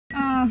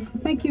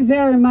Thank you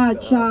very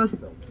much.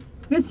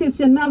 This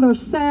is another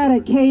sad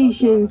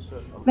occasion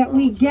that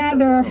we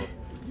gather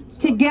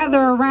together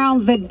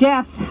around the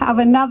death of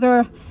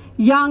another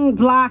young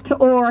Black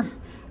or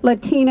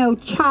Latino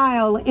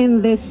child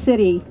in this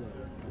city.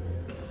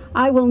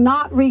 I will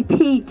not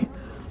repeat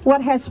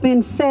what has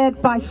been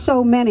said by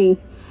so many,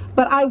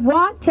 but I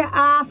want to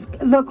ask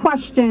the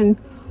question,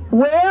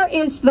 where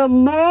is the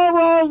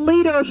moral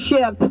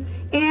leadership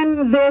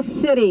in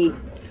this city?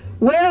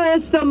 Where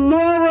is the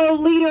moral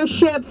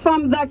leadership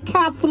from the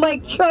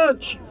Catholic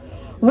Church?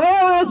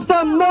 Where is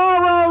the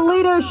moral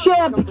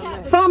leadership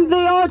from the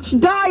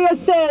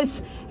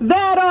Archdiocese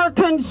that are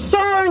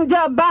concerned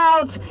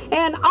about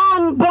an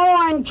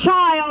unborn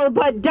child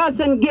but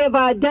doesn't give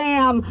a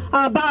damn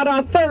about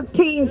a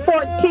 13,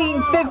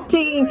 14,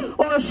 15,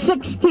 or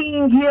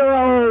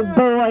 16-year-old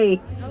boy,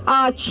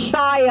 a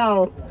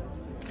child?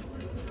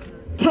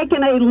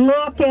 Taking a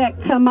look at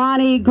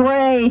Kimani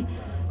Gray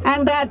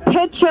and that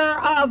picture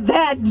of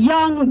that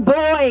young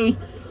boy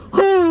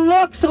who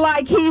looks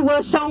like he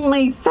was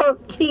only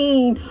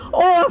 13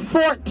 or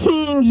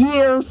 14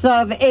 years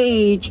of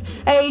age,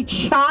 a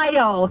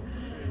child.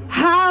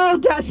 How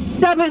does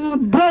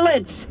 7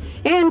 bullets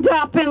end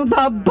up in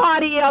the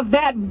body of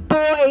that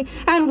boy,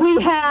 and we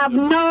have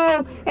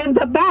in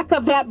the back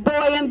of that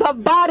boy, in the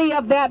body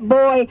of that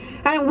boy,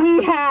 and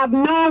we have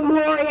no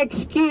more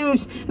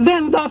excuse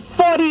than the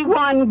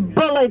 41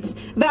 bullets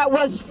that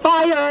was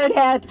fired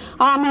at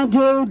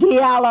Amadou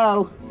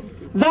Diallo.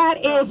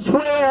 That is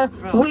where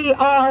we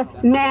are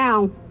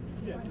now.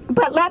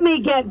 But let me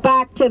get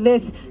back to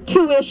this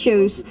 2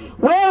 issues.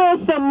 Where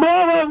is the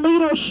moral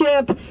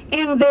leadership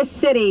in this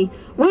city?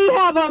 We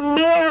have a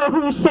mayor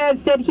who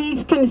says that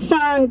he's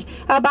concerned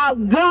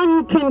about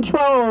gun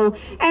control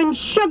and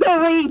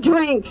sugary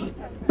drinks,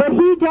 but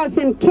he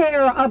doesn't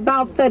care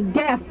about the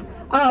death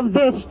of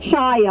this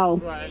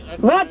child.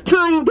 What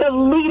kind of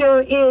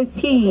leader is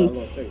he?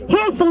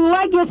 His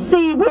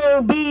legacy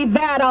will be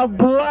that of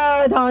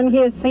blood on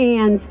his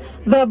hands,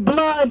 the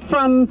blood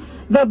from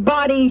the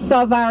bodies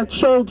of our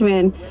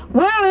children.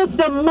 Where is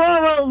the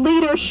moral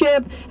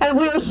leadership? And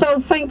we're so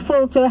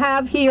thankful to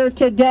have here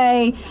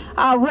today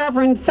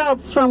Reverend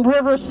Phelps from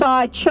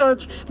Riverside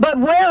Church. But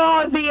where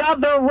are the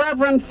other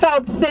Reverend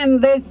Phelps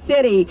in this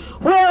city?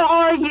 Where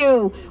are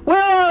you?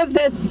 Where are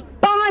the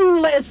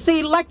spineless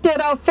elected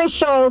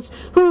officials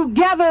who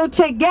gather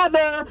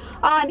together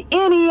on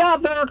any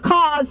other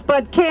cause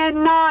but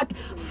cannot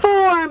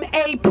form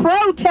a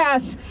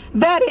protest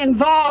that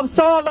involves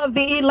all of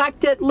the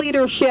elected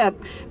leadership,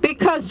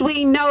 because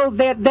we know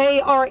that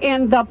they are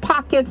in the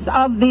pockets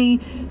of the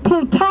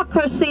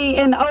plutocracy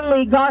and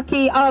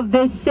oligarchy of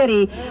this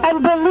city?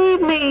 And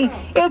believe me,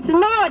 it's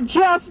not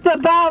just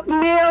about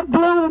Mayor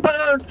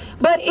Bloomberg,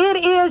 but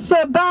it is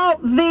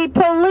about the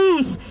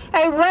police,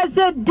 a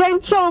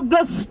residential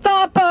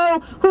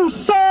Gestapo who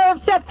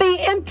serves at the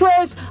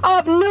interest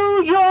of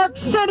New York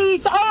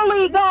City's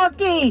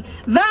oligarchy.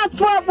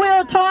 That's what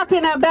we're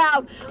talking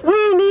about.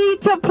 We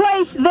need to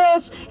place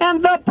this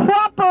in the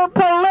proper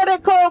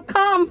political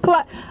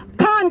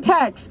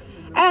context.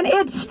 And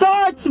it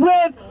starts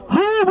with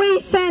who we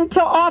send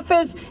to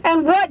office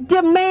and what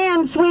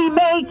demands we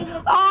make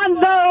on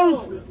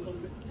those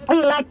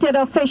elected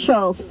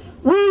officials.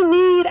 We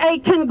need a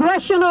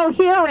congressional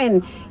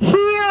hearing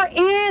here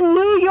in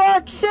New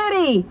York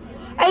City,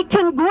 a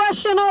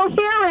congressional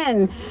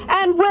hearing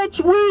in which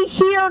we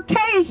hear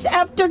case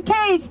after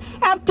case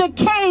after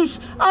case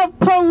of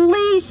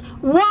police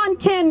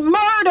wanton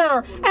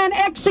murder and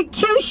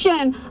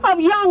execution of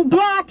young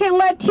Black and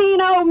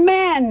Latino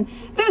men.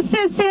 This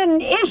is an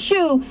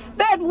issue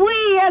that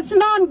we as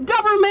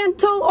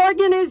non-governmental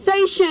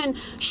organization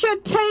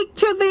should take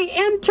to the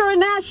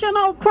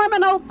International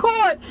Criminal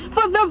Court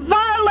for the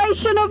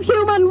violation of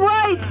human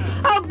rights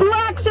of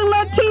Blacks and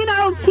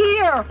Latinos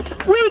here.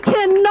 We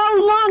can no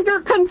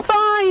longer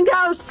confine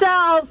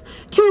ourselves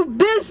to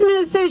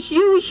business as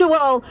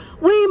usual.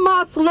 We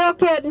must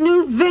look at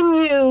new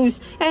venues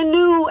and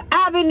new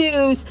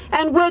avenues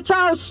in which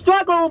our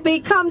struggle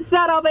becomes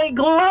that of a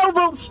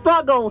global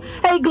struggle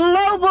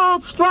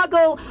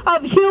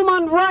of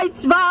human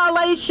rights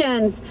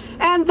violations.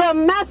 And the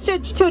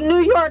message to New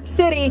York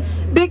City,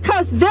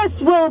 because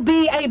this will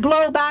be a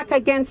blowback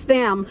against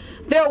them,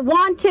 their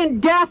wanton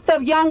death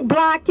of young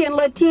Black and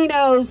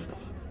Latinos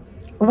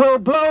will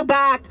blow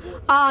back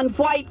on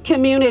white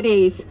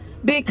communities,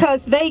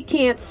 because they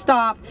can't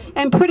stop.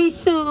 And pretty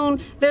soon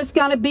there's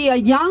going to be a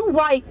young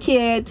white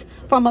kid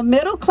from a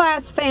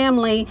middle-class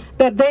family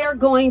that they're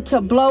going to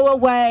blow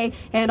away.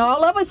 And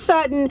all of a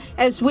sudden,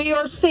 as we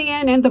are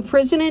seeing in the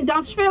prison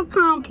industrial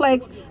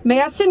complex,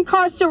 mass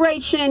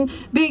incarceration,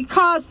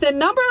 because the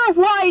number of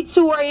whites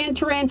who are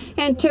entering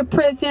into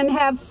prison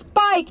have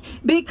spiked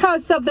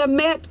because of the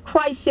meth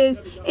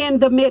crisis in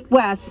the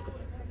Midwest.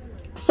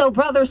 So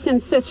brothers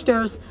and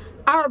sisters,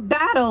 our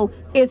battle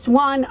is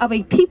one of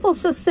a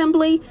people's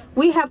assembly.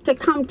 We have to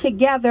come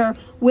together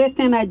with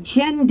an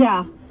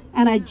agenda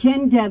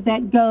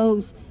that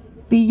goes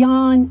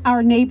beyond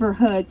our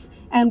neighborhoods.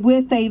 and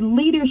with a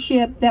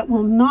leadership that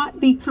will not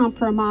be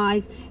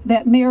compromised,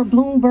 that Mayor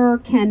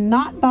Bloomberg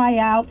cannot buy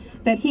out,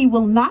 that he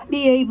will not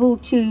be able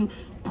to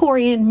pour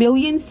in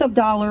millions of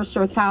dollars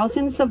or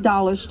thousands of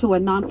dollars to a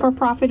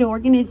non-for-profit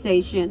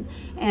organization,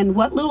 and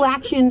what little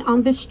action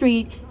on the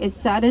street is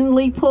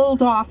suddenly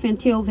pulled off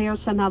until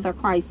there's another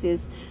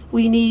crisis.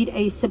 We need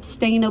a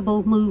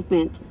sustainable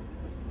movement,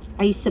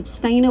 a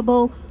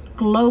sustainable,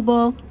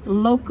 global,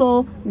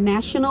 local,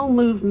 national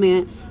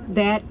movement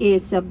that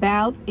is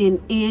about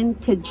an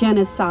end to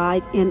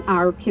genocide in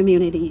our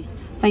communities.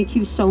 Thank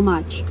you so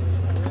much.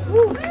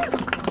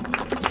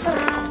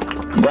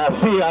 Yeah,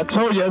 see, I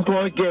told you it's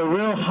going to get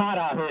real hot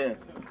out here.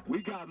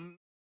 We got